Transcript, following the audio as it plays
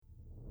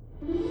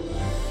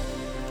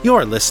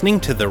You're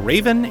listening to The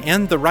Raven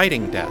and the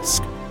Writing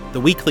Desk,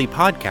 the weekly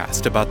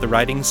podcast about the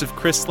writings of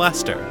Chris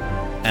Lester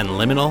and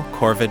Liminal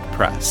Corvid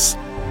Press.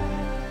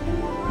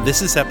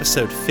 This is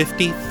episode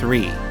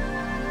 53.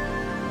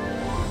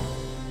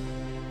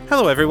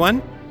 Hello,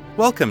 everyone.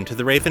 Welcome to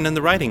The Raven and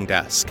the Writing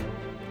Desk.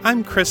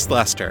 I'm Chris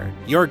Lester,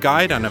 your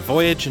guide on a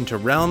voyage into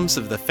realms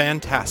of the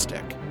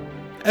fantastic.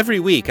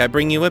 Every week, I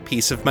bring you a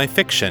piece of my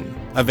fiction,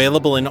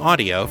 available in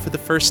audio for the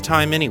first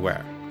time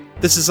anywhere.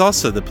 This is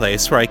also the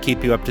place where I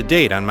keep you up to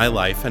date on my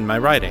life and my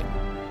writing.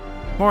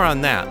 More on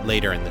that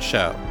later in the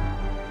show.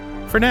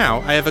 For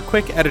now, I have a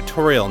quick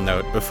editorial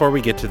note before we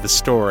get to the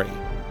story.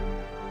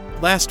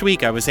 Last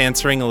week, I was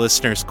answering a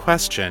listener's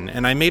question,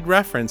 and I made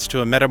reference to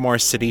a Metamor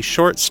City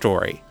short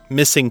story,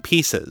 Missing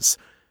Pieces.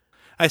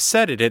 I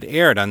said it had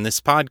aired on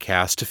this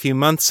podcast a few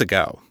months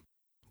ago.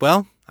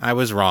 Well, I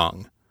was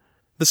wrong.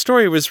 The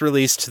story was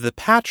released to the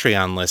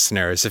Patreon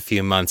listeners a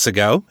few months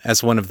ago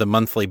as one of the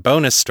monthly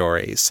bonus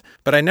stories,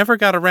 but I never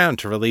got around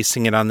to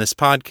releasing it on this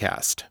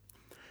podcast.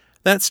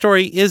 That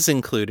story is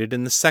included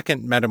in the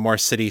second Metamor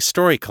City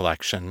story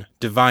collection,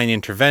 Divine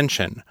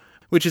Intervention,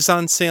 which is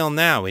on sale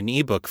now in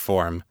ebook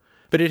form,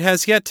 but it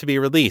has yet to be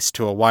released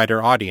to a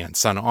wider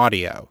audience on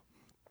audio.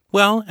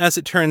 Well, as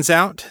it turns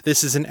out,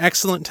 this is an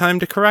excellent time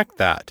to correct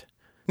that.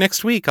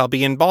 Next week I'll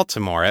be in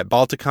Baltimore at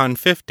Balticon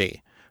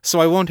 50, so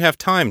I won't have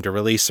time to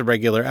release a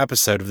regular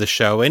episode of the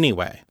show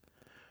anyway.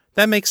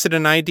 That makes it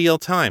an ideal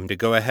time to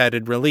go ahead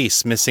and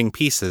release Missing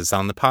Pieces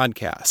on the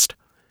podcast.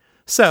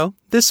 So,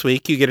 this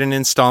week you get an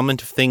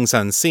installment of Things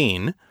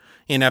Unseen.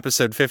 In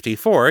episode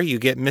 54, you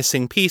get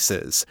Missing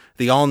Pieces,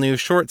 the all-new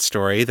short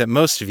story that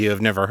most of you have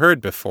never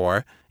heard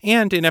before,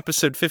 and in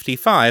episode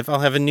 55, I'll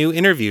have a new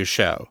interview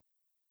show.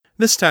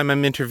 This time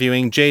I'm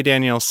interviewing J.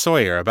 Daniel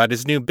Sawyer about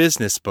his new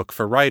business book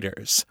for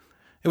writers.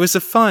 It was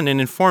a fun and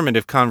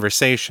informative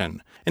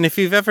conversation, and if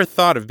you've ever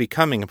thought of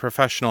becoming a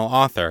professional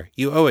author,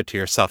 you owe it to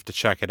yourself to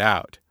check it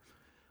out.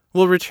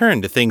 We'll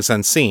return to Things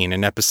Unseen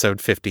in episode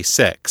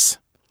 56.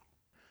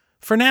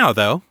 For now,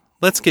 though,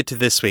 let's get to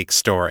this week's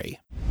story.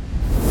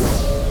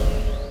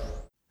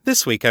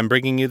 This week I'm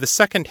bringing you the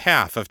second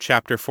half of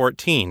Chapter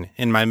 14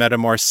 in my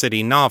Metamor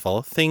City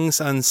novel, Things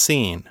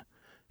Unseen.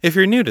 If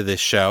you're new to this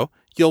show,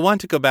 you'll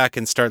want to go back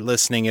and start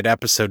listening at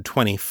episode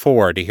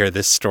 24 to hear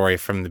this story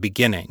from the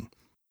beginning.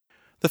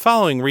 The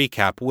following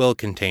recap will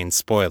contain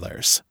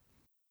spoilers.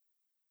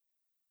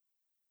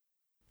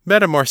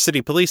 Metamor City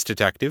Police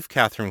Detective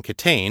Catherine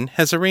Catane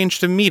has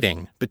arranged a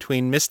meeting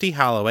between Misty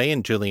Holloway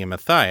and Julia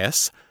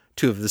Matthias,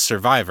 two of the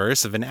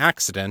survivors of an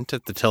accident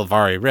at the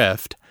Tilvari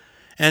Rift,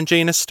 and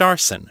Jaina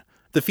Starson,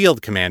 the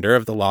field commander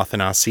of the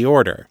Lothanasi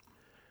Order.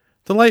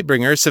 The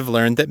Lightbringers have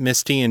learned that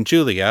Misty and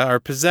Julia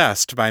are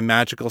possessed by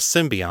magical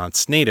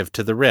symbionts native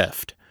to the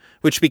Rift,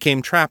 which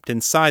became trapped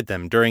inside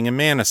them during a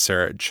mana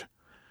surge.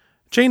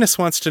 Janus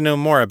wants to know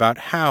more about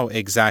how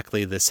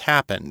exactly this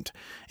happened,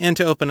 and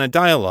to open a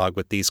dialogue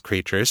with these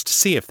creatures to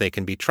see if they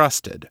can be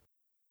trusted.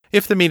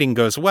 If the meeting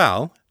goes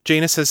well,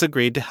 Janus has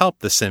agreed to help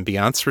the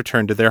symbionts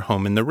return to their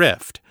home in the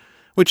Rift,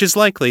 which is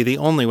likely the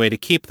only way to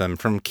keep them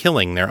from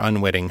killing their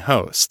unwitting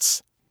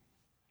hosts.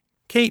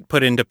 Kate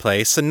put into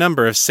place a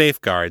number of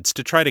safeguards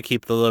to try to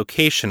keep the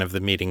location of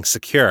the meeting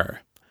secure.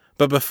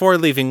 But before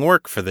leaving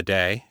work for the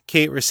day,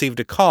 Kate received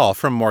a call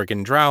from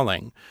Morgan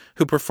Drowling,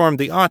 who performed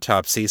the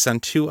autopsies on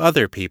two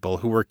other people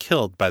who were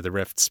killed by the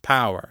Rift's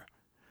power.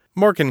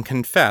 Morgan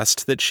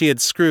confessed that she had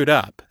screwed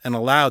up and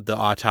allowed the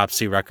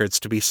autopsy records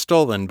to be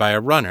stolen by a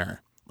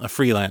runner, a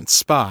freelance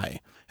spy,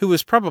 who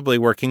was probably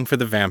working for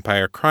the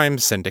Vampire Crime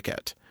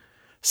Syndicate.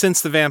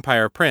 Since the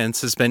Vampire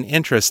Prince has been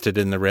interested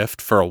in the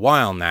Rift for a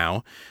while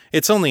now,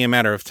 it's only a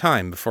matter of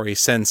time before he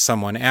sends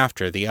someone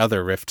after the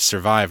other Rift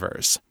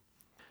survivors.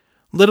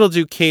 Little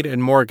do Kate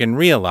and Morgan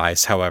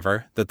realize,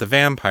 however, that the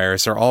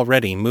vampires are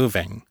already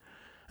moving.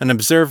 An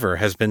observer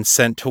has been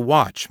sent to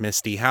watch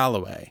Misty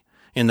Holloway,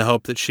 in the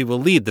hope that she will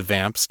lead the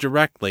vamps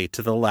directly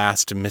to the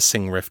last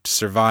missing Rift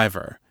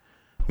survivor,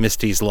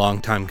 Misty's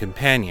longtime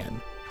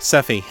companion,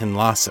 Sephi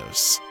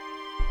Hinlassos.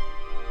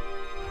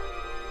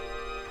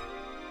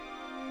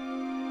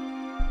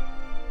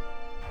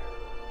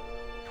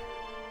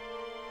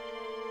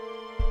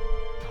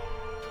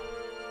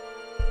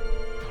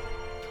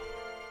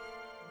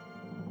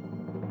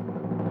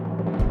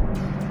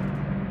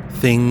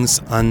 Things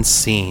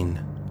Unseen,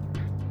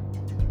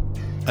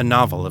 a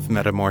novel of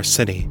Metamor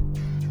City.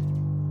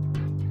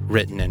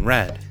 Written and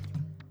read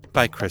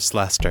by Chris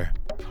Lester.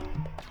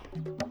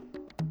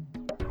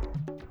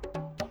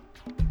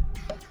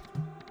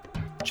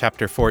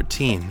 Chapter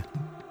 14.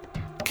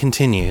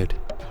 Continued.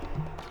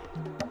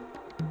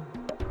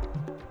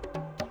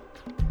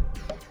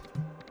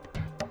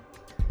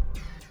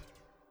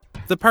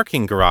 The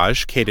parking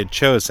garage Kate had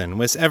chosen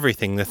was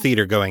everything the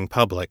theater-going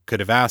public could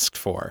have asked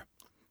for.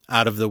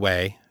 Out of the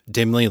way,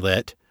 dimly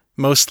lit,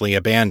 mostly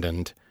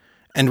abandoned,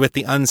 and with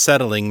the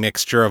unsettling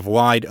mixture of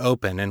wide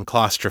open and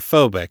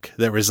claustrophobic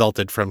that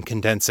resulted from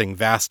condensing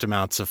vast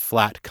amounts of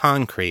flat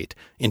concrete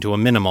into a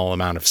minimal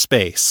amount of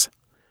space.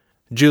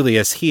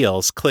 Julia's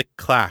heels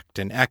click-clacked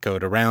and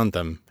echoed around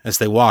them as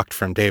they walked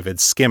from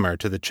David's skimmer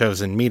to the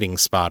chosen meeting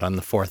spot on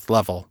the 4th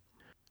level.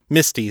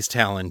 Misty's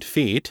taloned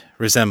feet,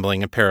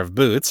 resembling a pair of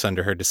boots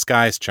under her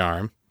disguise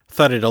charm,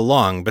 thudded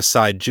along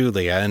beside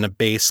Julia in a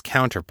bass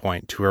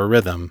counterpoint to her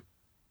rhythm.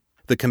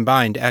 The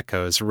combined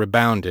echoes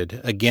rebounded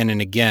again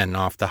and again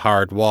off the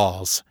hard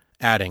walls,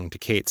 adding to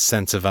Kate's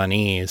sense of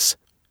unease.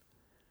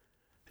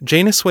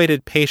 Janus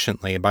waited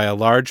patiently by a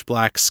large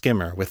black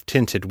skimmer with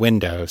tinted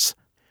windows.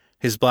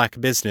 His black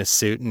business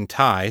suit and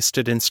tie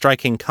stood in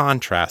striking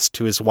contrast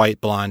to his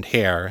white blonde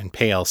hair and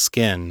pale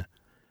skin.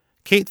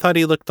 Kate thought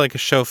he looked like a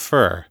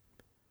chauffeur.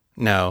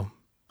 No,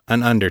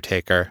 an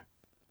undertaker.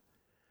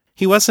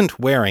 He wasn't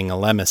wearing a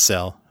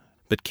lemisil,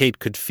 but Kate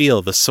could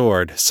feel the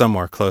sword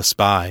somewhere close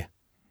by.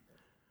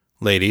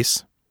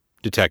 "Ladies,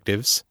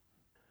 detectives."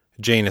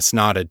 Janus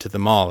nodded to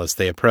them all as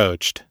they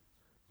approached.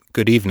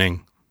 "Good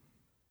evening."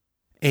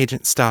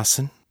 "Agent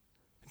Stawson."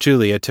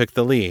 Julia took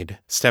the lead,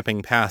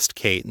 stepping past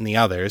Kate and the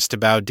others to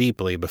bow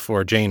deeply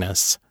before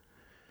Janus.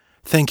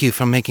 "Thank you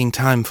for making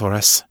time for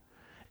us.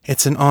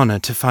 It's an honor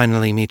to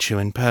finally meet you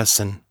in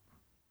person."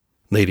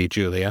 "Lady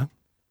Julia."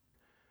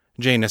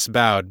 Janus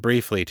bowed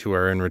briefly to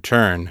her in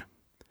return.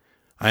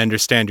 "I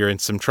understand you're in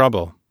some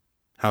trouble.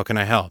 How can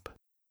I help?"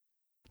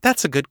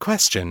 "That's a good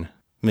question,"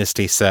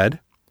 Misty said.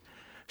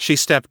 She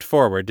stepped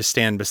forward to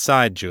stand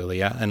beside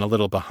Julia and a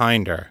little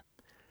behind her.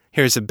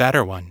 "Here's a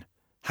better one.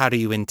 How do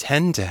you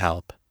intend to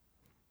help?"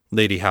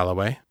 "Lady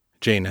Holloway,"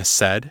 Janus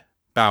said,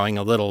 bowing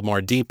a little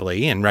more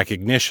deeply in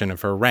recognition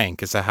of her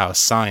rank as a house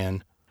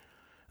scion.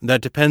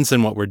 "That depends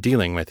on what we're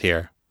dealing with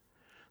here.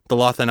 The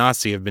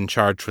Lothanasi have been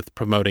charged with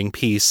promoting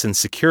peace and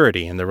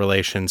security in the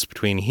relations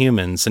between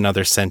humans and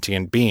other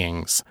sentient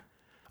beings.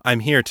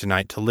 I'm here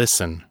tonight to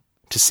listen,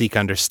 to seek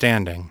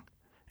understanding,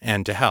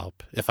 and to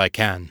help, if I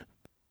can."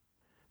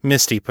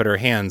 Misty put her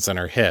hands on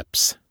her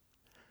hips.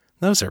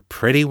 "Those are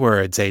pretty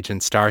words,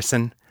 Agent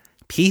Stawson.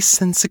 Peace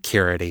and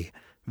security.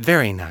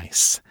 Very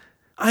nice.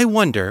 I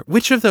wonder,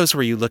 which of those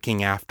were you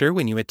looking after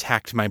when you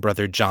attacked my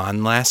brother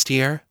John last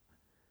year?"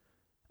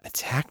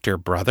 "Attacked her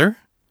brother?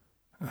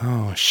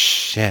 Oh,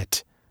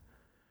 shit."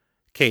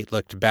 Kate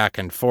looked back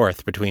and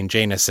forth between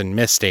Janus and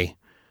Misty.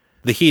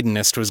 The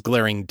hedonist was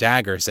glaring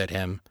daggers at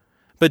him,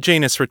 but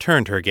Janus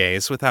returned her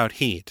gaze without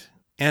heat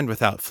and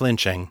without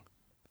flinching.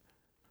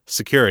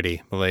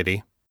 "Security,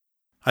 milady.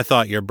 I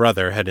thought your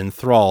brother had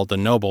enthralled a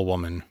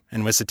noblewoman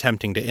and was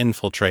attempting to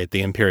infiltrate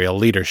the imperial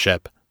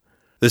leadership.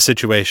 The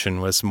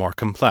situation was more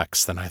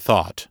complex than I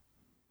thought."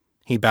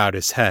 He bowed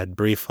his head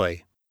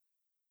briefly.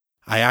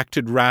 "I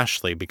acted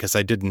rashly because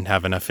I didn't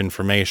have enough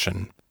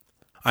information.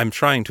 I'm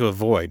trying to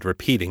avoid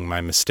repeating my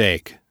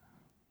mistake."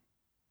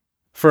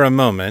 For a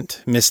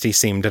moment, Misty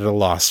seemed at a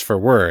loss for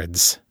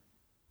words.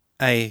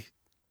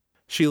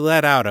 She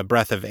let out a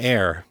breath of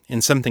air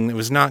in something that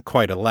was not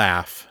quite a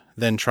laugh,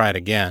 then tried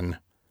again.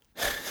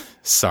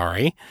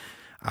 "Sorry.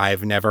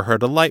 I've never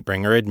heard a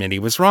Lightbringer admit he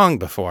was wrong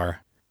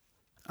before."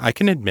 "I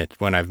can admit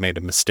when I've made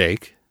a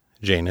mistake,"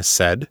 Janus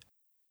said.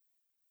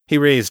 He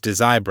raised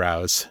his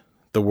eyebrows,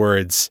 the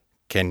words,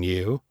 "Can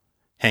you?"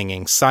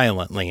 hanging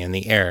silently in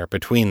the air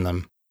between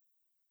them.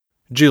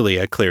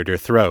 Julia cleared her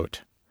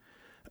throat.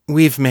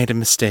 "We've made a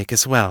mistake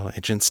as well,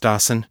 Agent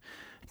Stawson.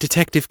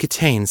 Detective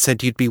Catane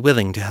said you'd be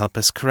willing to help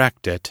us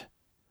correct it."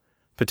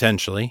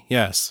 "Potentially,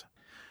 yes.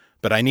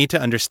 But I need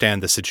to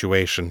understand the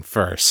situation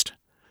first.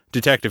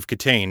 Detective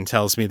Catane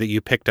tells me that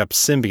you picked up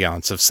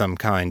symbionts of some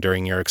kind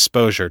during your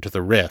exposure to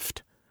the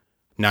rift.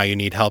 Now you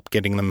need help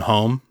getting them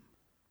home?"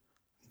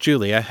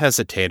 Julia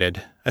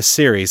hesitated, a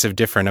series of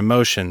different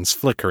emotions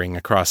flickering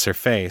across her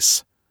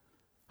face.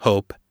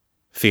 Hope,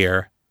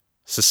 fear,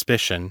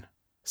 suspicion,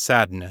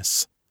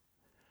 sadness.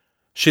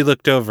 She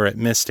looked over at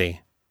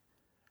Misty.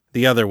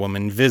 The other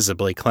woman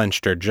visibly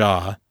clenched her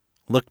jaw,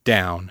 looked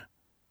down,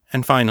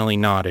 and finally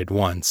nodded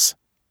once.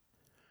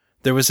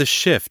 There was a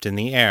shift in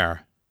the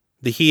air.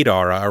 The heat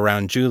aura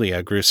around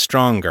Julia grew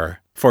stronger,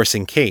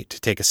 forcing Kate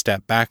to take a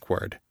step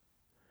backward.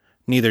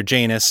 Neither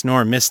Janus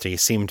nor Misty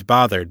seemed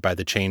bothered by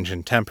the change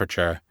in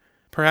temperature,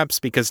 perhaps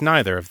because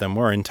neither of them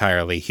were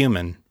entirely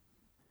human.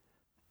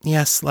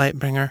 "Yes,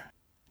 Lightbringer,"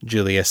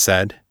 Julia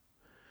said.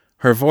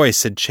 Her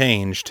voice had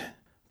changed,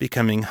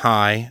 becoming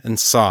high and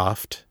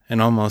soft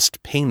and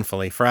almost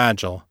painfully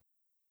fragile.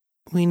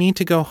 "We need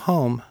to go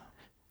home.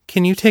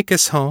 Can you take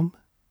us home?"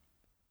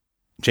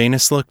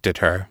 Janus looked at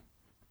her,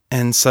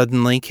 and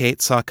suddenly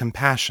Kate saw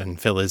compassion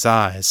fill his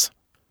eyes.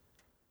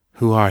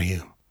 "Who are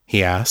you?"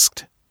 he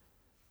asked.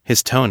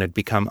 His tone had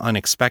become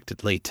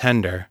unexpectedly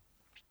tender.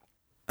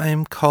 "I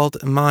am called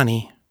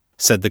Imani,"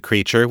 said the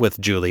creature with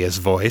Julia's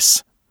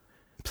voice.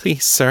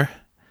 "Please, sir,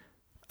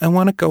 I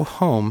want to go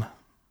home."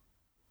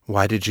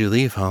 "Why did you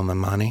leave home,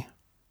 Imani?"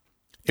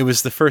 It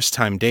was the first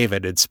time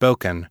David had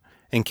spoken,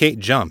 and Kate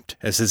jumped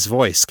as his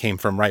voice came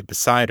from right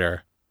beside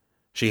her.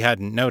 She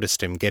hadn't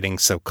noticed him getting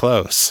so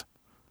close.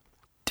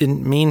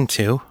 "Didn't mean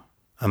to,"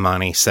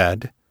 Imani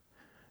said.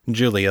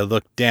 Julia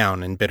looked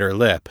down and bit her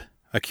lip,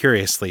 a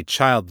curiously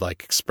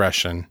childlike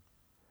expression.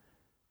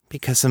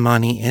 "Because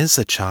Imani is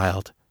a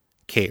child.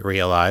 Kate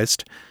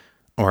realized.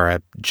 Or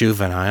a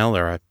juvenile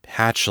or a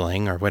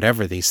hatchling or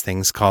whatever these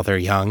things call their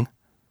young.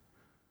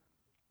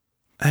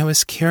 I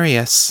was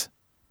curious,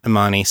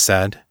 Imani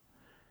said.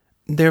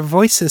 Their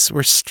voices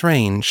were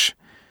strange.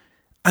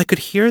 I could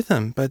hear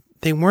them, but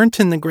they weren't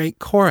in the great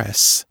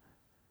chorus.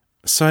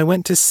 So I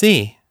went to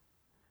see.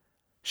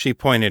 She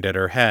pointed at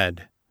her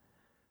head.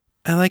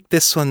 I like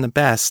this one the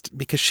best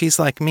because she's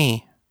like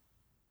me.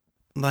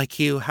 Like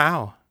you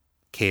how?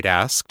 Kate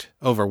asked,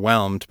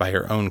 overwhelmed by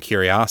her own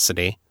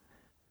curiosity.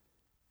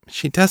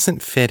 She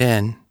doesn't fit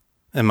in,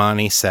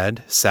 Imani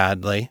said,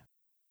 sadly.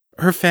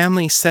 Her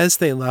family says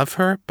they love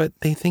her, but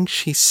they think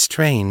she's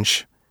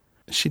strange.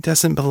 She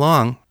doesn't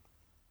belong.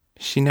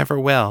 She never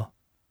will.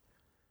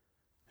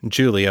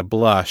 Julia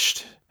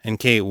blushed, and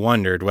Kate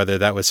wondered whether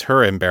that was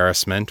her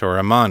embarrassment or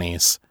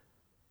Imani's.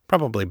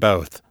 Probably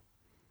both.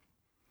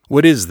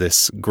 What is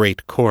this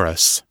great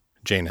chorus?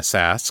 Janus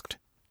asked.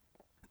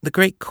 The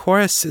great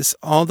chorus is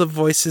all the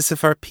voices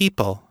of our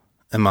people,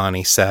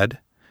 Imani said.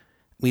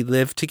 We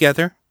live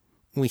together.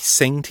 We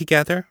sing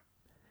together.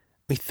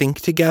 We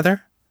think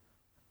together.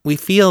 We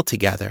feel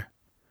together.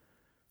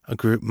 A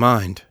group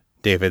mind,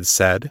 David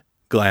said,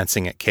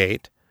 glancing at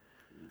Kate.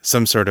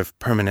 Some sort of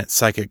permanent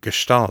psychic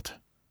gestalt.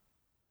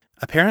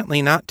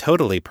 Apparently not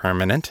totally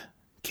permanent,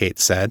 Kate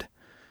said.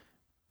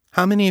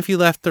 How many of you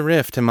left the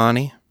rift,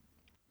 Imani?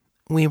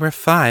 We were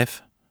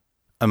 5,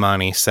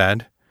 Imani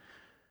said.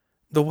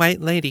 The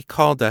White Lady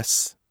called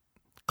us,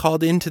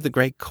 called into the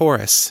great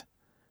chorus.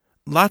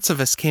 Lots of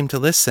us came to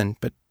listen,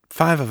 but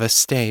 5 of us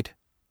stayed.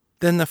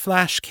 Then the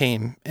flash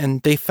came,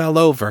 and they fell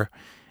over,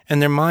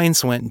 and their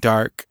minds went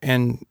dark,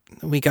 and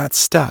we got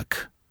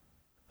stuck.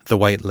 The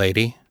White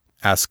Lady?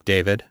 Asked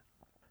David.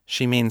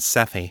 She means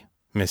Sephi,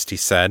 Misty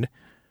said.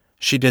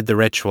 She did the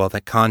ritual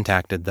that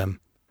contacted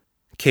them.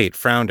 Kate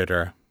frowned at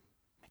her.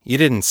 You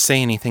didn't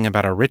say anything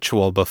about a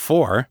ritual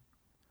before.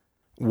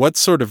 What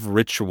sort of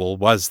ritual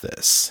was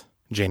this?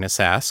 Janus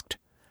asked.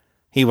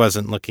 He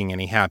wasn't looking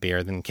any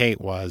happier than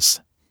Kate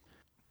was.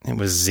 It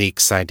was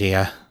Zeke's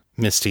idea,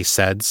 Misty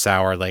said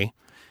sourly.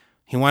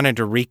 He wanted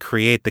to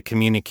recreate the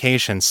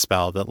communication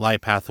spell that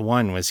Lipath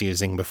 1 was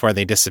using before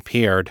they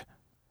disappeared.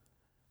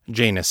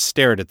 Janus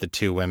stared at the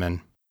 2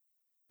 women.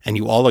 And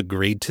you all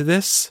agreed to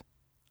this?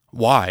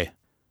 Why?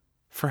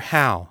 For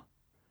Hal.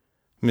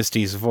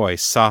 Misty's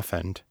voice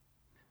softened.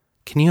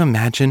 Can you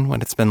imagine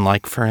what it's been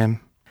like for him?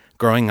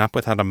 Growing up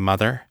without a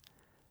mother?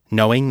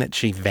 Knowing that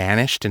she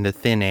vanished into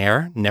thin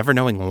air, never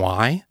knowing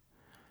why?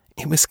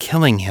 It was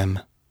killing him.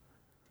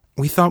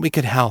 We thought we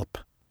could help.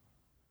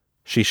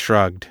 She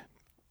shrugged.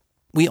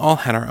 We all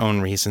had our own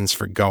reasons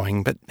for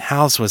going, but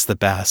Hal's was the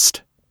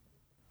best.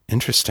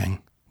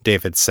 Interesting,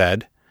 David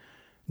said.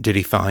 Did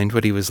he find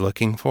what he was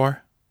looking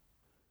for?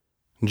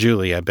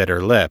 Julia bit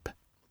her lip.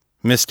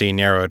 Misty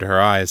narrowed her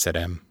eyes at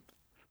him.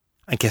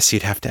 I guess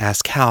you'd have to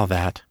ask Hal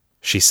that,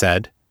 she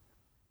said.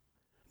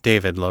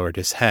 David lowered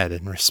his head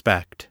in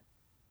respect.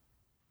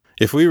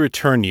 If we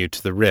return you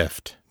to the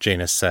rift,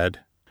 Janus said,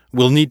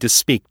 we'll need to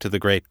speak to the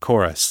great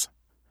chorus.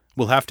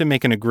 We'll have to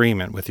make an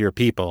agreement with your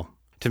people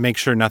to make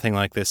sure nothing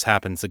like this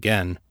happens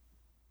again.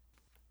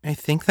 I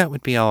think that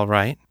would be all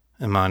right,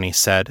 Imani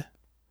said.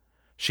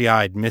 She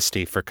eyed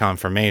Misty for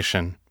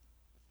confirmation.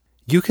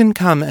 You can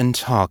come and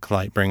talk,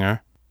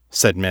 Lightbringer,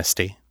 said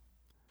Misty.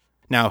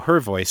 Now her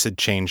voice had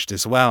changed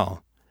as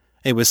well.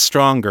 It was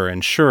stronger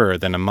and surer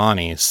than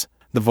Imani's,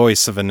 the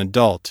voice of an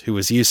adult who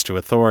was used to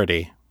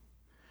authority.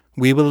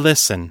 We will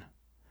listen,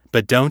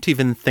 but don't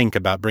even think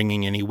about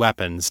bringing any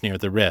weapons near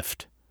the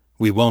rift.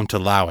 We won't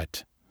allow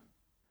it.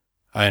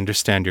 I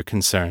understand your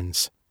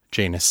concerns,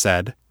 Janus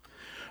said.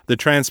 The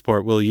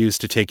transport we'll use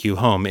to take you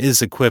home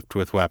is equipped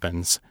with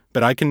weapons,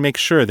 but I can make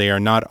sure they are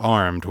not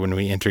armed when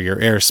we enter your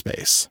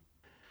airspace.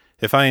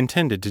 If I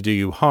intended to do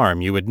you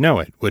harm, you would know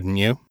it, wouldn't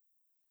you?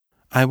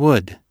 I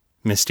would,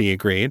 Misty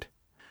agreed.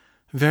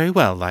 Very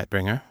well,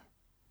 Lightbringer.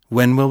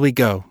 When will we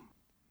go?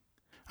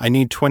 I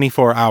need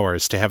 24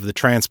 hours to have the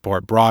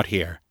transport brought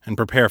here and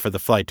prepare for the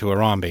flight to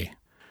Arambi.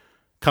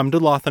 Come to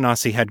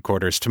Lothanasi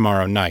headquarters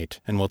tomorrow night,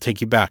 and we'll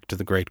take you back to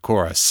the Great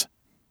Chorus.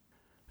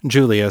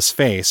 Julia's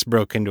face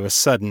broke into a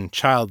sudden,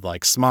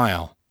 childlike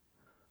smile.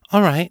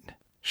 All right,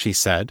 she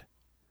said.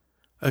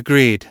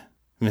 Agreed,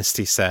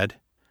 Misty said.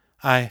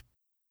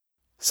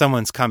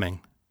 Someone's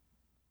coming.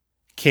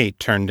 Kate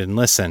turned and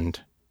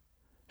listened.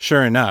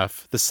 Sure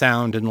enough, the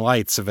sound and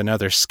lights of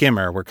another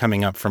skimmer were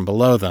coming up from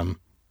below them.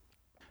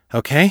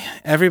 Okay,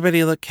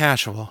 everybody look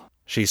casual,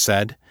 she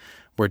said.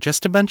 We're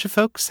just a bunch of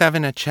folks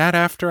having a chat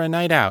after a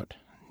night out.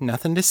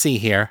 Nothing to see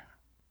here.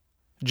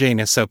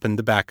 Janus opened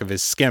the back of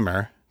his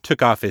skimmer,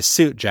 took off his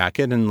suit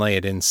jacket and lay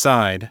it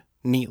inside,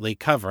 neatly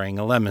covering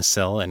a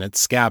lemicil in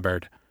its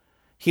scabbard.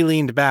 He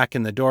leaned back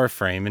in the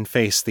doorframe and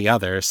faced the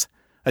others,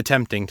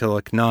 attempting to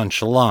look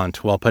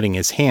nonchalant while putting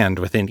his hand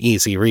within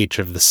easy reach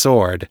of the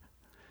sword.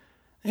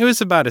 It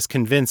was about as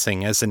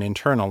convincing as an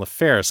internal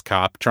affairs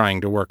cop trying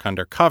to work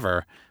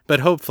undercover, but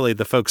hopefully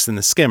the folks in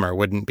the skimmer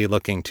wouldn't be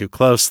looking too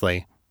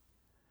closely.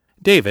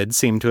 David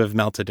seemed to have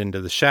melted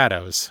into the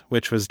shadows,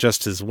 which was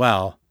just as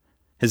well.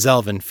 His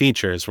elven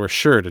features were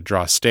sure to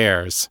draw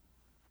stares.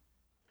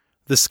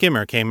 The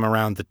skimmer came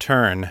around the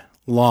turn,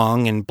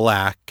 long and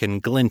black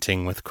and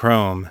glinting with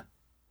chrome.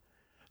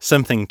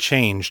 Something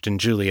changed in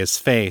Julia's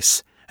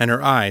face, and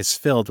her eyes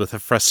filled with a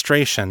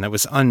frustration that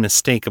was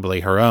unmistakably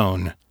her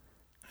own.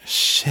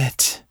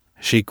 "Shit,"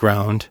 she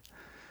groaned.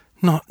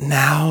 "Not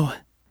now."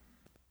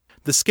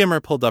 The skimmer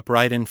pulled up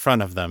right in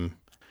front of them,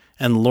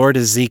 and Lord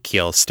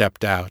Ezekiel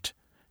stepped out,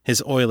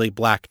 his oily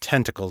black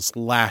tentacles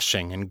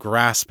lashing and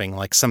grasping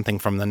like something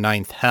from the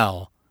ninth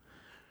hell.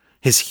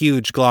 His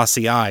huge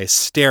glossy eyes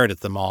stared at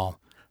them all,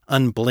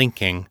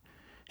 unblinking,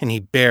 and he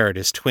bared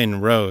his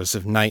twin rows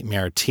of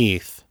nightmare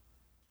teeth.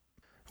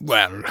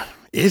 "Well,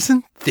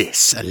 isn't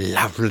this a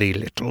lovely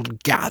little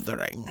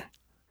gathering?"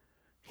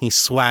 He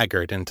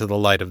swaggered into the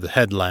light of the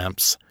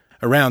headlamps,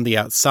 around the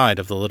outside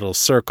of the little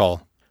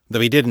circle, though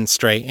he didn't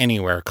stray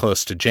anywhere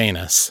close to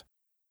Janus.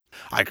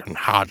 "I can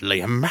hardly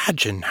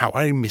imagine how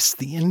I missed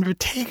the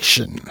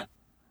invitation."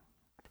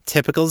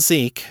 "Typical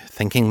Zeke,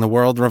 thinking the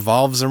world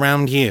revolves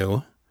around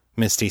you,"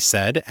 Misty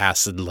said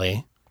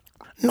acidly.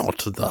 "Not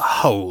the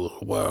whole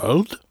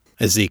world,"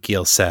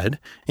 Ezekiel said,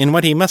 in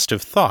what he must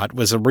have thought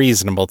was a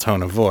reasonable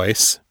tone of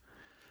voice.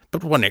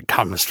 "But when it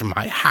comes to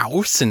my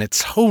house and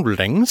its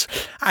holdings,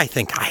 I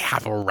think I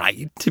have a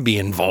right to be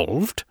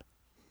involved."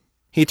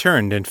 He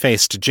turned and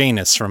faced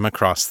Janus from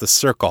across the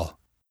circle.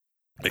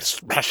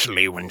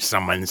 "Especially when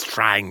someone's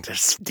trying to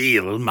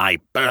steal my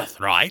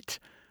birthright."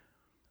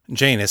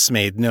 Janus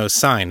made no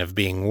sign of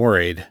being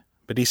worried,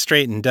 but he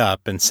straightened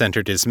up and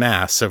centered his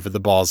mass over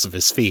the balls of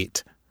his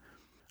feet.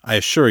 "I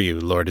assure you,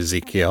 Lord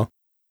Ezekiel,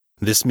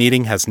 this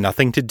meeting has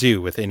nothing to do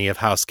with any of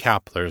House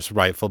Kapler's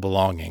rightful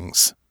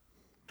belongings."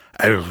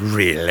 "Oh,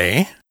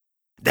 really?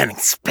 Then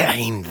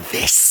explain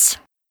this."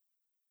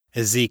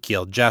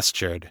 Ezekiel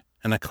gestured,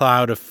 and a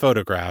cloud of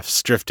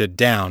photographs drifted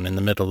down in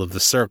the middle of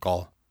the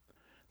circle.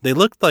 They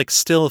looked like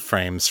still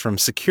frames from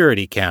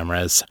security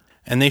cameras,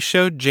 and they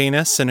showed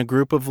Janus and a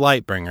group of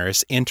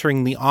Lightbringers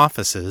entering the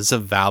offices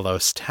of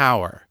Valos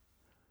Tower.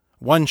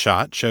 One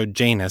shot showed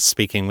Janus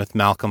speaking with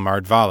Malcolm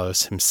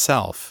Ardvalos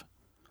himself.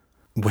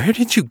 "Where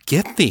did you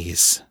get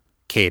these?"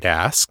 Kate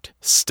asked,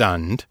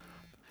 stunned.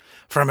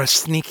 "From a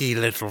sneaky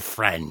little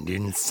friend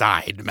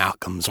inside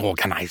Malcolm's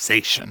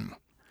organization.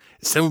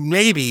 So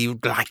maybe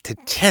you'd like to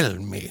tell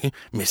me,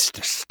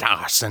 Mr.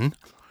 Starson,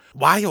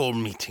 why you're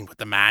meeting with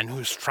the man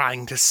who's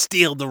trying to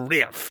steal the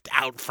rift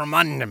out from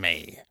under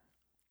me."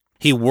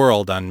 He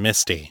whirled on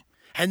Misty.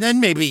 "And then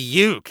maybe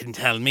you can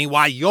tell me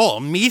why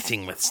you're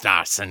meeting with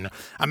Starson,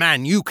 a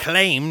man you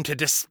claim to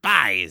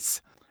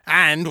despise.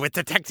 And with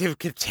Detective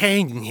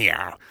Catane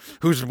here,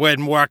 who's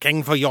been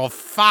working for your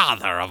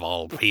father of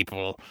all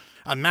people,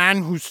 a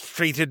man who's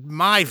treated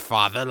my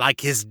father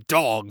like his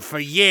dog for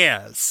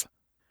years."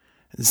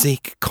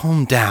 "Zeke,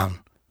 calm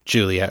down,"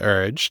 Julia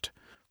urged.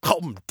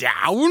 "Calm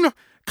down?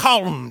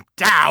 Calm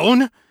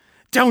down?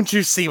 Don't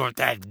you see what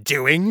they're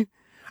doing?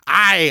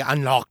 I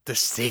unlocked the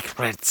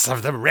secrets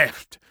of the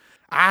rift.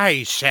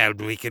 I showed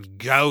we could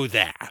go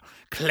there,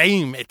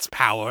 claim its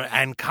power,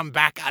 and come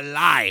back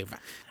alive,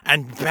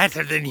 and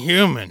better than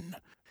human.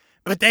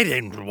 But they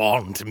didn't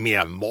want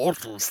mere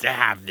mortals to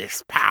have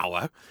this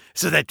power,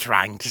 so they're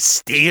trying to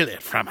steal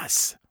it from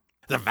us.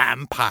 The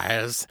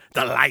vampires,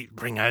 the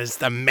Lightbringers,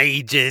 the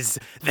mages,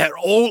 they're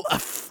all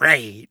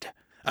afraid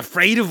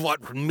of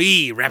what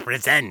we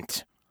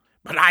represent.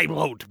 But I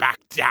won't back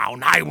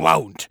down, I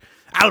won't.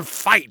 I'll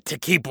fight to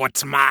keep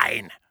what's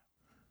mine."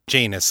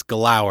 Janus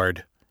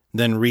glowered,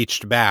 then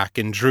reached back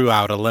and drew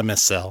out a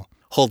limisil,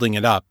 holding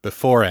it up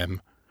before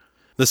him.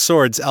 The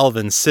sword's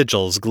elven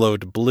sigils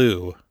glowed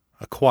blue,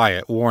 a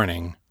quiet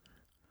warning.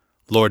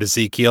 "Lord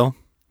Ezekiel,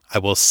 I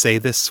will say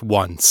this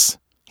once,"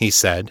 he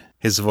said,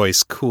 his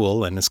voice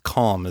cool and as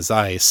calm as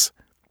ice.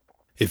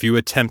 "If you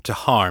attempt to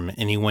harm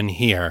anyone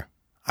here,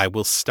 I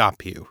will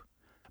stop you,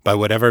 by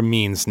whatever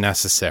means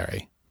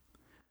necessary."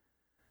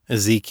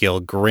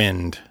 Ezekiel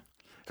grinned.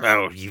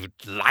 "Oh,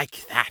 you'd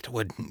like that,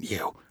 wouldn't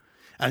you?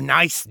 A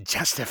nice,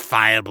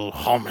 justifiable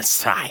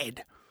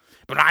homicide.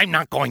 But I'm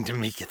not going to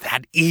make it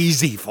that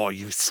easy for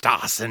you,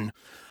 Starson.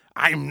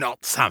 I'm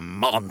not some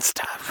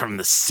monster from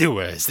the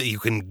sewers that you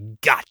can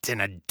gut in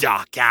a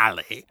dark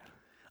alley.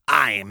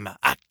 I'm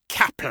a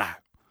Kapler,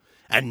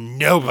 and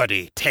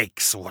nobody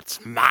takes what's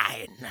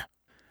mine."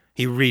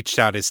 He reached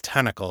out his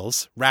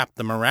tentacles, wrapped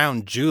them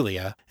around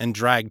Julia, and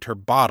dragged her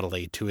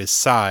bodily to his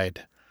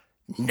side.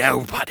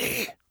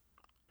 "Nobody."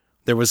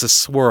 There was a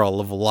swirl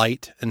of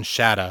light and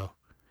shadow,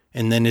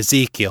 and then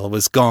Ezekiel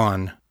was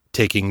gone,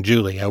 taking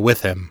Julia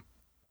with him.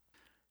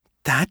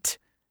 "That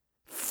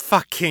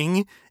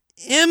fucking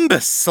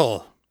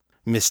imbecile!"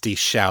 Misty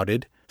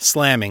shouted,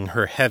 slamming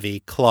her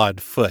heavy,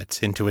 clawed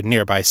foot into a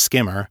nearby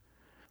skimmer.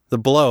 The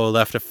blow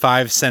left a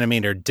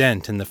 5-centimeter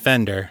dent in the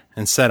fender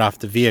and set off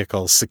the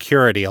vehicle's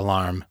security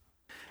alarm.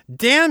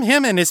 "Damn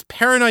him and his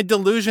paranoid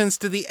delusions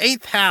to the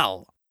 8th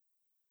hell!"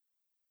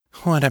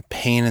 "What a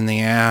pain in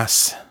the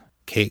ass,"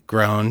 Kate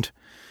groaned.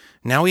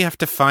 "Now we have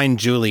to find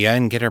Julia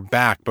and get her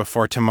back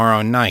before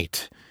tomorrow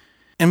night.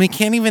 And we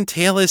can't even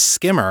tail his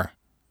skimmer.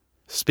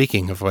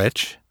 Speaking of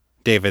which,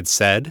 David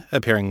said,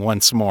 appearing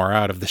once more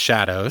out of the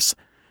shadows,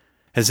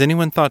 has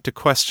anyone thought to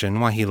question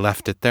why he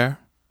left it there?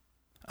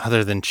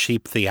 Other than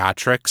cheap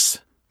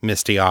theatrics,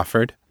 Misty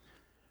offered.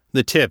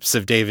 The tips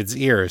of David's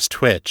ears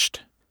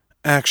twitched.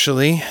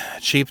 Actually,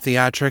 cheap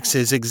theatrics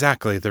is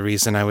exactly the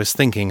reason I was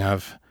thinking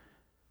of.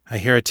 I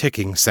hear a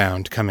ticking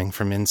sound coming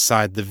from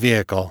inside the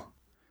vehicle.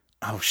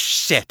 Oh,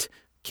 shit,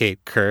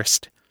 Kate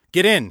cursed.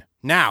 Get in,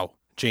 now,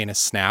 Janus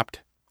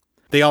snapped.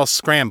 They all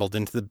scrambled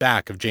into the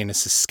back of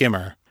Janus's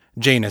skimmer.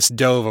 Janus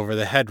dove over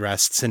the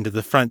headrests into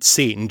the front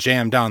seat and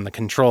jammed on the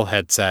control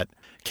headset.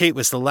 Kate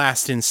was the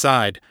last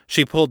inside.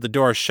 She pulled the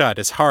door shut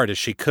as hard as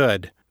she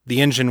could.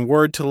 The engine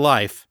whirred to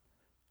life.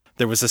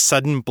 There was a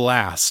sudden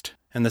blast,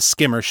 and the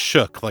skimmer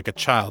shook like a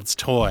child's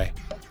toy.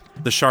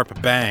 The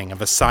sharp bang of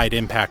a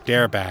side-impact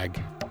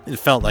airbag. It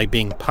felt like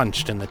being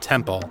punched in the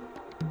temple.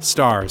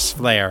 Stars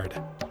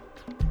flared.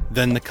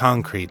 Then the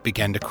concrete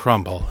began to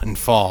crumble and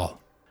fall,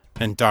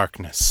 and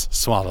darkness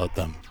swallowed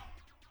them.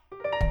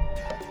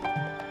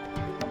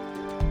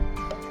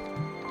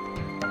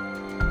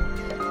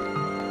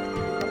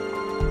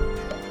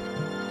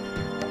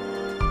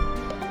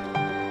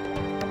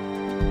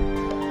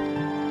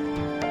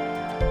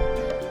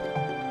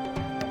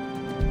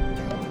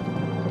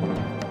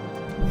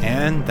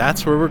 And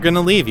that's where we're going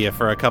to leave you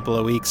for a couple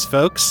of weeks,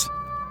 folks.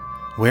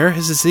 Where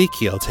has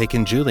Ezekiel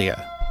taken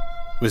Julia?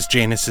 Was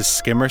Janus's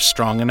skimmer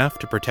strong enough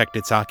to protect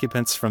its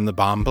occupants from the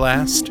bomb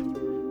blast?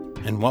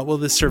 And what will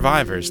the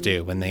survivors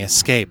do when they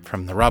escape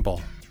from the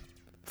rubble?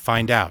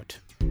 Find out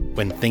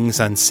when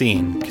Things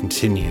Unseen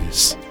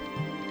continues.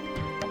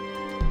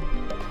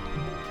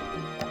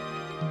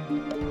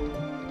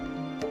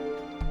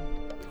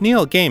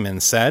 Neil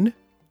Gaiman said,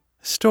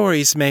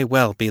 "Stories may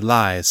well be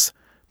lies,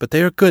 but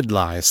they are good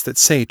lies that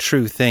say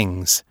true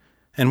things,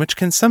 and which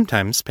can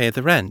sometimes pay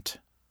the rent."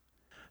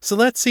 So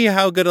let's see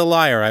how good a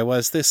liar I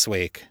was this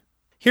week.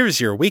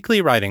 Here's your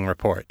weekly writing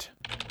report.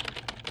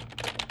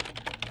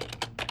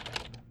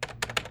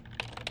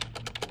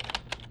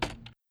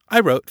 I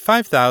wrote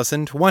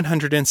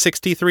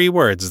 5,163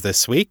 words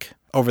this week,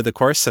 over the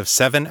course of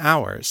 7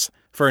 hours,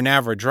 for an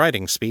average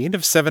writing speed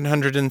of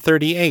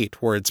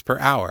 738 words per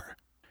hour.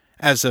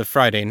 As of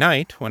Friday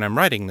night, when I'm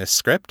writing this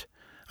script,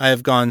 I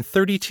have gone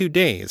 32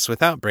 days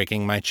without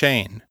breaking my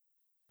chain.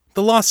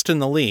 The Lost in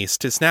the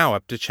Least is now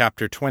up to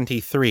chapter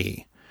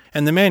 23,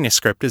 and the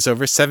manuscript is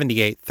over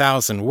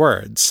 78,000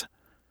 words.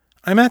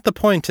 I'm at the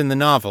point in the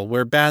novel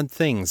where bad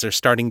things are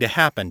starting to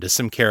happen to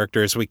some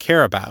characters we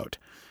care about,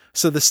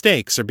 so the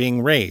stakes are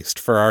being raised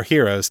for our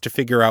heroes to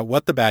figure out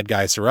what the bad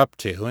guys are up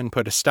to and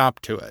put a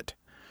stop to it.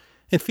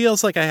 It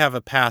feels like I have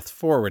a path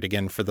forward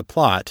again for the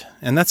plot,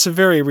 and that's a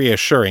very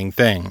reassuring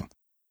thing.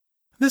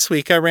 This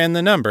week I ran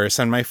the numbers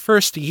on my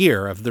first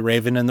year of The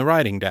Raven and the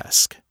Writing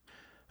Desk.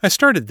 I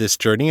started this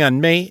journey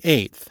on May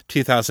 8th,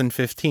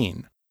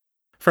 2015.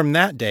 From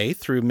that day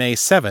through May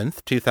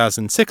 7th,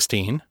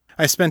 2016,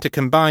 I spent a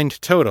combined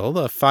total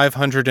of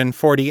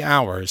 540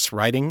 hours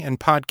writing and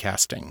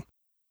podcasting.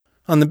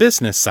 On the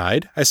business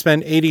side, I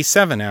spent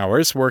 87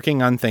 hours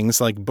working on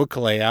things like book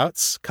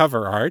layouts,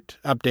 cover art,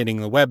 updating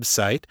the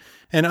website,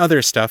 and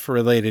other stuff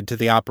related to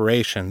the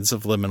operations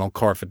of Liminal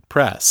Corvid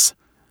Press.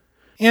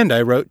 And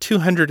I wrote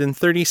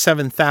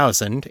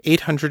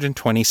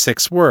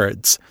 237,826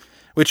 words,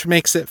 which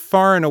makes it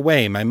far and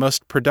away my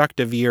most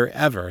productive year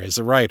ever as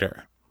a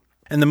writer.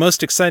 And the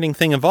most exciting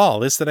thing of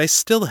all is that I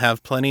still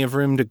have plenty of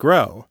room to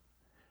grow.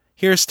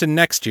 Here's to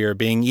next year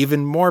being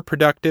even more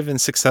productive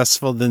and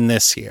successful than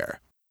this year.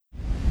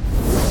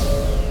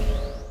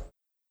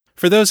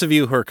 For those of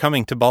you who are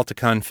coming to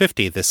Balticon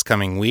 50 this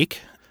coming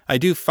week, I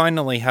do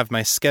finally have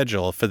my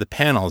schedule for the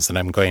panels that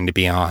I'm going to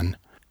be on.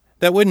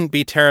 That wouldn't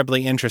be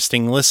terribly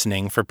interesting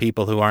listening for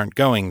people who aren't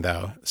going,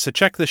 though, so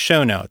check the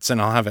show notes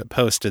and I'll have it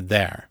posted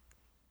there.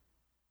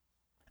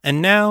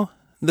 And now,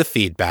 the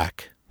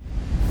feedback.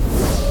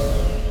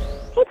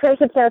 Hey,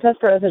 Chris, it's Sarah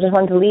Testeros. I just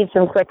wanted to leave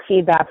some quick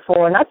feedback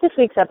for not this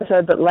week's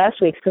episode, but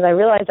last week's, because I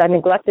realized I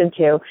neglected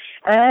to.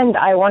 And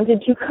I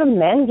wanted to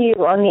commend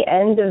you on the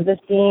end of the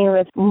scene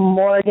with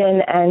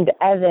Morgan and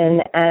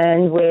Evan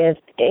and with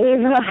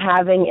Ava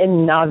having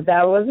enough.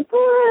 That was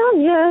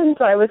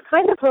brilliant. I was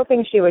kind of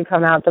hoping she would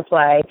come out to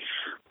play.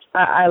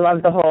 I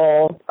love the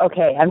whole,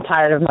 okay, I'm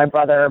tired of my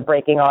brother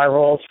breaking our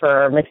rules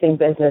for mixing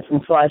business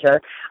and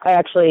pleasure.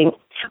 I've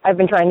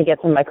been trying to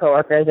get some of my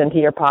coworkers into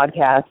your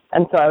podcast,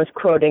 and so I was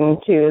quoting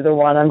to the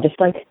one, I'm just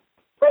like,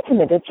 wait a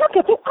minute, you're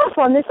getting off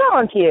on this,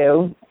 aren't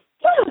you?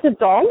 You're not a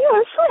doll,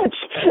 you're a switch.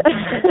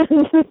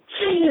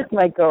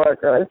 My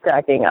coworker was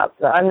cracking up.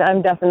 So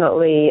I'm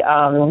definitely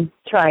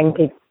trying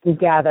to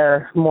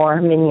gather more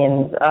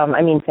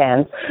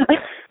fans.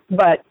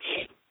 But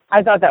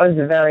I thought that was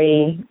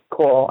very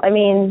cool. I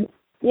mean,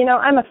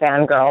 I'm a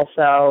fangirl,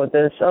 so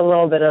there's a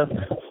little bit of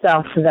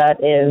stuff that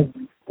is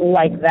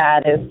like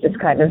that is just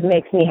kind of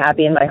makes me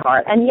happy in my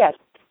heart. And yes,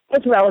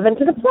 it's relevant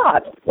to the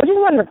plot, which is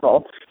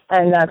wonderful.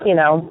 And that's,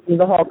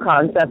 the whole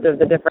concept of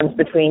the difference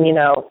between,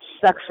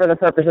 sex for the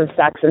purpose of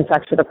sex and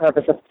sex for the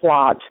purpose of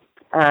plot.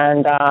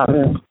 And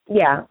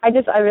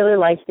I really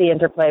liked the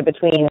interplay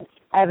between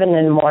Evan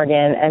and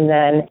Morgan, and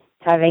then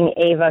having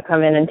Ava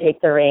come in and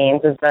take the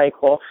reins is very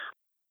cool.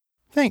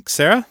 Thanks,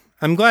 Sarah.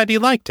 I'm glad you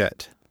liked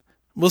it.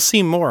 We'll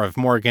see more of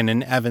Morgan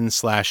and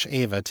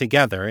Evan/Ava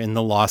together in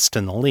The Lost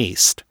and the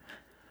Least.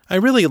 I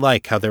really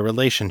like how their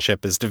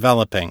relationship is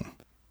developing.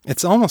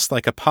 It's almost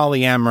like a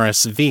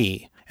polyamorous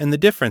V, and the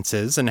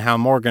differences in how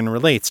Morgan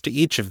relates to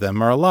each of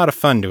them are a lot of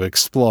fun to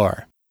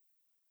explore.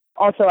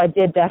 Also, I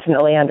did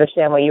definitely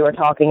understand what you were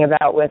talking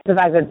about with the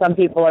fact that some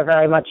people are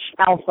very much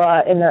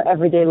alpha in their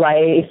everyday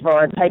life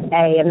or type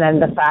A, and then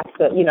the fact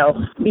that,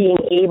 being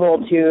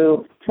able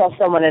to trust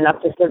someone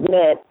enough to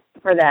submit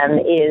for them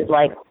is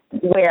like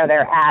where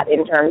they're at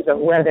in terms of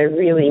where they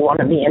really want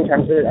to be in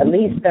terms of at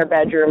least their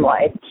bedroom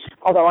life.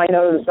 Although I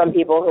know some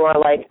people who are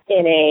like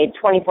in a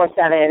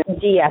 24/7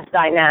 DS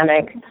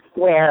dynamic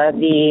where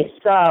the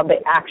sub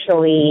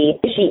actually,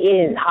 she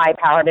is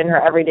high-powered in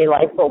her everyday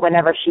life, but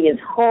whenever she is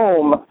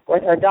home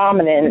with her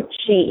dominant,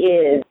 she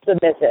is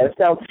submissive.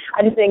 So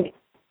I just think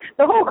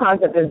the whole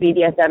concept of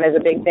BDSM is a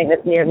big thing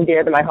that's near and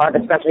dear to my heart,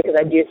 especially because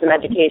I do some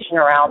education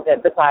around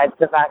it besides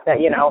the fact that,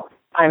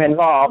 I'm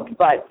involved.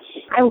 But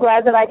I'm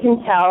glad that I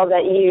can tell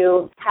that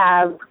you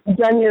have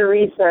done your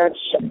research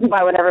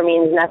by whatever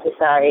means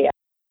necessary.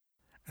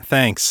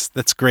 Thanks.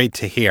 That's great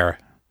to hear.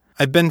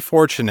 I've been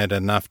fortunate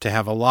enough to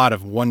have a lot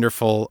of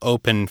wonderful,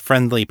 open,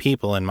 friendly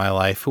people in my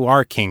life who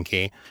are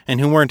kinky and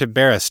who weren't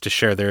embarrassed to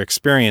share their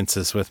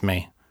experiences with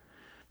me.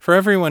 For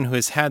everyone who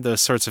has had those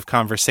sorts of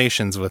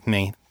conversations with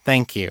me,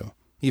 thank you.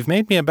 You've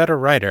made me a better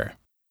writer.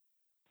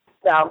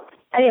 So,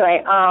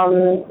 anyway,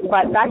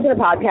 but back to the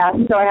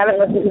podcast. So I haven't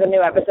listened to the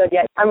new episode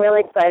yet. I'm really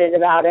excited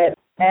about it.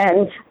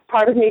 And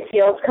part of me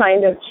feels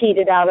kind of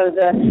cheated out of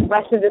the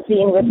rest of the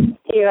scene with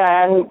Eva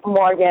and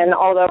Morgan,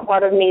 although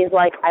part of me is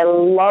like, I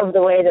love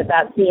the way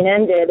that scene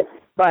ended,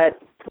 but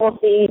we'll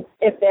see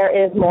if there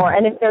is more.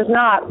 And if there's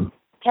not,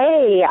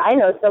 hey, I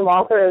know some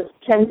authors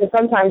tend to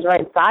sometimes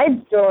write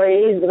side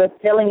stories with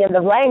filling in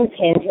the blanks,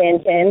 hint,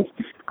 hint, hint.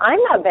 I'm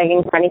not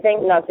begging for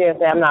anything. No,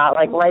 seriously, I'm not.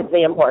 Write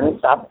the important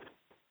stuff.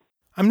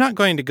 I'm not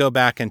going to go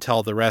back and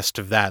tell the rest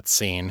of that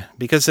scene,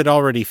 because it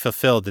already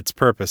fulfilled its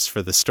purpose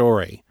for the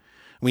story.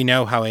 We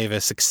know how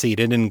Ava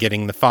succeeded in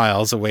getting the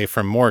files away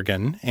from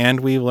Morgan,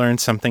 and we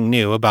learned something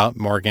new about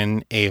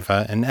Morgan,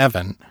 Ava, and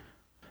Evan.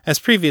 As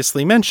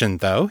previously mentioned,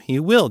 though,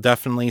 you will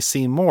definitely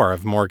see more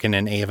of Morgan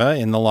and Ava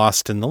in The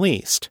Lost and the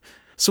Least.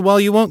 So while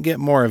you won't get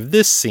more of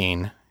this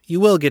scene, you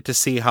will get to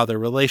see how their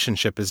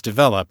relationship is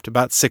developed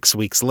about 6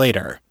 weeks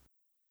later.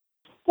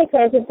 Hey,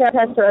 Chris, it's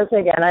Testarossa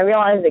again. I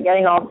realized that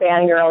getting all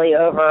fangirly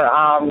over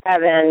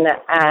Evan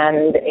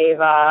and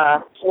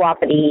Ava,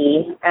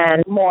 Swappity,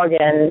 and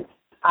Morgan,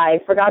 I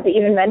forgot to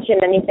even mention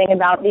anything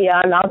about the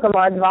Malcolm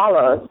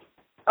Ardvalos.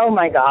 Oh,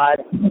 my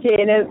God.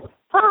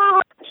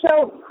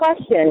 So,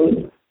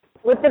 question.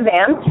 With the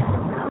vamp,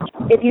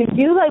 if you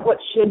do, what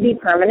should be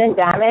permanent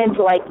damage,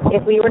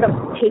 if we were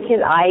to take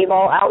his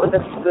eyeball out with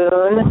a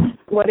spoon,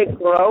 would it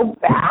grow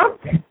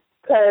back?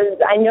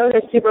 Because I know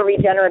they're super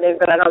regenerative,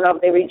 but I don't know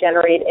if they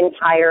regenerate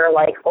entire,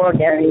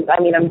 organs.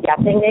 I mean, I'm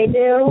guessing they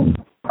do.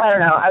 I don't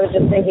know. I was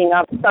just thinking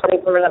of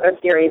something from another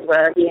series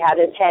where he had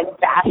his head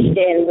bashed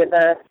in with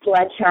a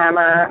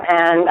sledgehammer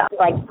and,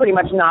 pretty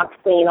much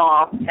knocked clean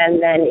off,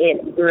 and then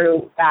it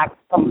grew back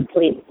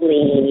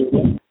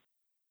completely.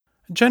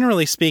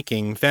 Generally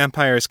speaking,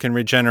 vampires can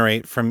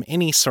regenerate from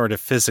any sort of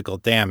physical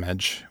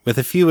damage, with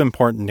a few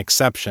important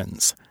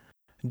exceptions.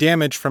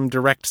 Damage from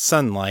direct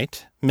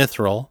sunlight,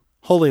 mithril,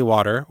 holy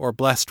water, or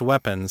blessed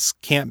weapons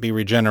can't be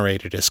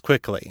regenerated as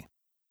quickly.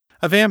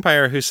 A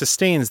vampire who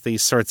sustains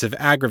these sorts of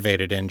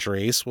aggravated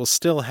injuries will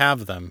still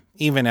have them,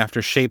 even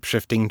after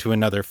shapeshifting to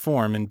another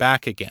form and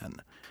back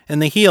again,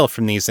 and they heal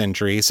from these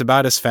injuries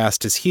about as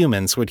fast as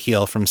humans would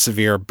heal from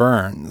severe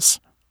burns.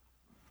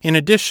 In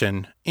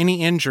addition,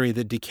 any injury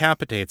that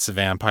decapitates a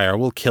vampire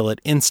will kill it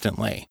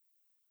instantly.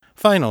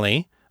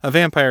 Finally, a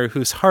vampire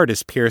whose heart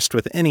is pierced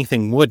with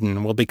anything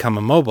wooden will become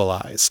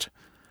immobilized.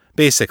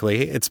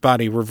 Basically, its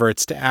body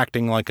reverts to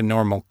acting like a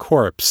normal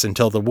corpse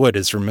until the wood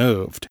is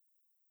removed.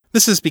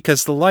 This is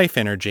because the life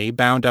energy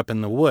bound up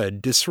in the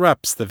wood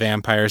disrupts the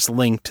vampire's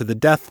link to the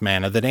death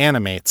mana that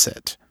animates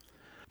it.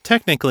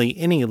 Technically,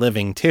 any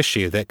living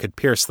tissue that could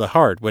pierce the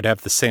heart would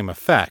have the same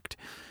effect,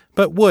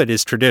 but wood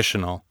is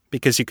traditional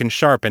because you can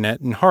sharpen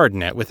it and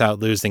harden it without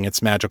losing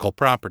its magical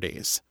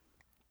properties.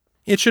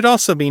 It should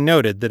also be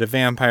noted that a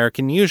vampire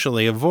can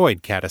usually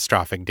avoid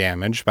catastrophic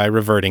damage by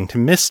reverting to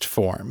mist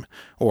form,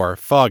 or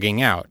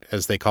fogging out,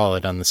 as they call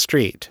it on the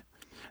street.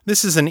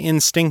 This is an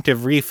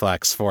instinctive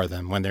reflex for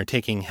them when they're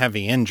taking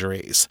heavy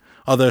injuries,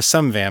 although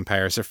some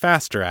vampires are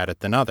faster at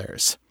it than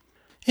others.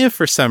 If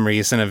for some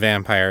reason a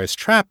vampire is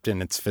trapped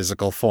in its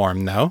physical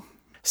form, though,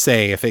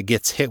 say if it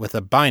gets hit with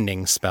a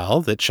binding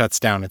spell that shuts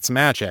down its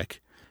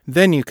magic,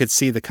 then you could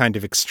see the kind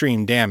of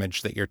extreme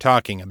damage that you're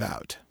talking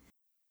about.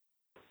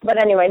 But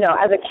anyway, no,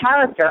 as a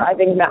character, I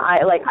think that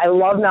I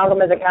love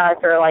Malcolm as a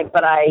character,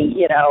 but I,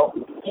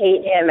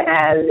 hate him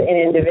as an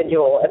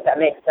individual, if that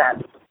makes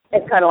sense.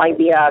 It's kind of like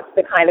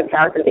the kind of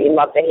character that you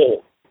love to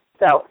hate.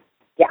 So,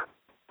 yeah,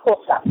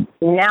 cool stuff.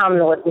 Now I'm going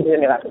to listen to a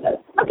new episode.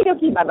 Okie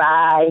dokie,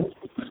 bye-bye.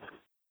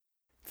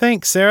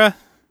 Thanks, Sarah.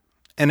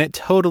 And it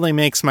totally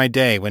makes my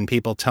day when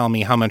people tell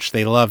me how much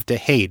they love to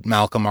hate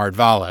Malcolm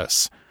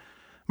Ardvalos.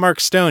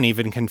 Mark Stone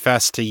even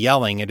confessed to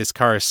yelling at his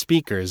car's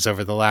speakers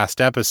over the last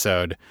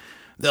episode,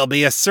 "There'll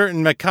be a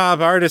certain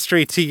macabre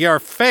artistry to your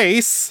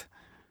face!"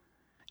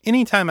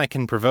 Anytime I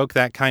can provoke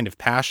that kind of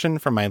passion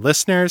from my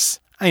listeners,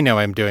 I know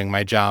I'm doing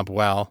my job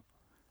well.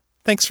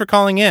 Thanks for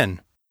calling in.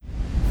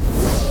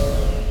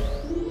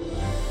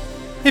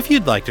 If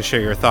you'd like to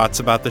share your thoughts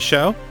about the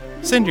show,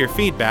 send your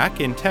feedback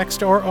in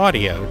text or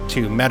audio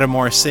to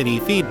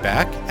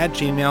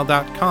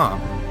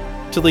metamorcityfeedback@gmail.com.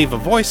 To leave a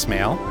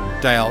voicemail,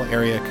 dial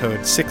area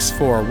code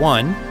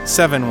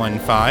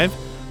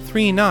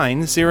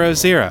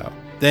 641-715-3900,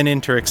 then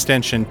enter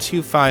extension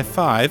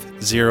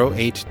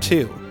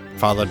 255082,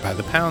 followed by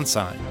the pound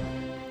sign.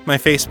 My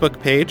Facebook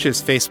page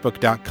is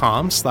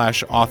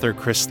facebook.com/author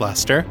Chris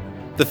Lester.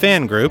 The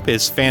fan group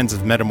is Fans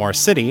of Metamor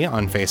City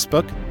on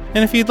Facebook,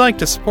 and if you'd like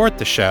to support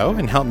the show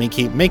and help me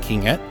keep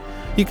making it,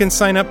 you can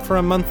sign up for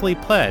a monthly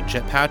pledge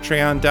at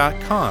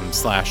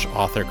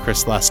patreon.com/author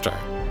Chris Lester.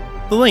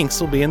 The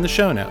links will be in the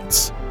show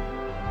notes.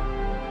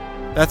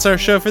 That's our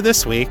show for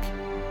this week.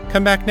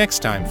 Come back next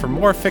time for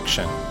more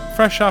fiction,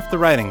 fresh off the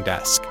writing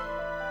desk.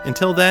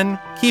 Until then,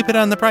 keep it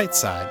on the bright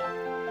side.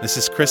 This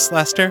is Chris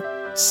Lester,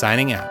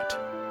 signing out.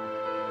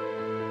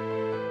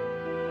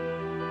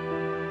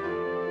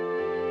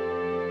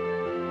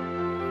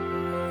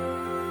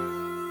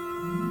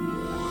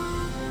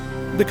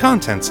 The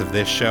contents of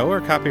this show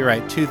are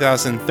copyright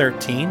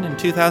 2013 and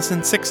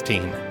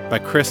 2016 by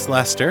Chris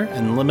Lester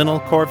and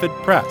Liminal Corvid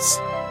Press.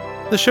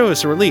 The show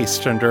is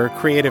released under a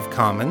Creative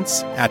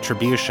Commons,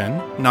 Attribution,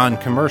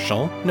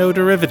 Non-Commercial, No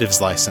Derivatives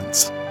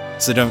license.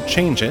 So don't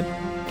change it,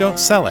 don't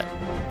sell it,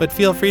 but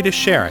feel free to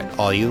share it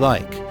all you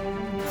like.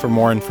 For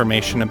more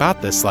information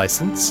about this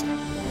license,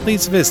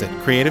 please visit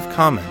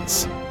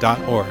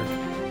creativecommons.org.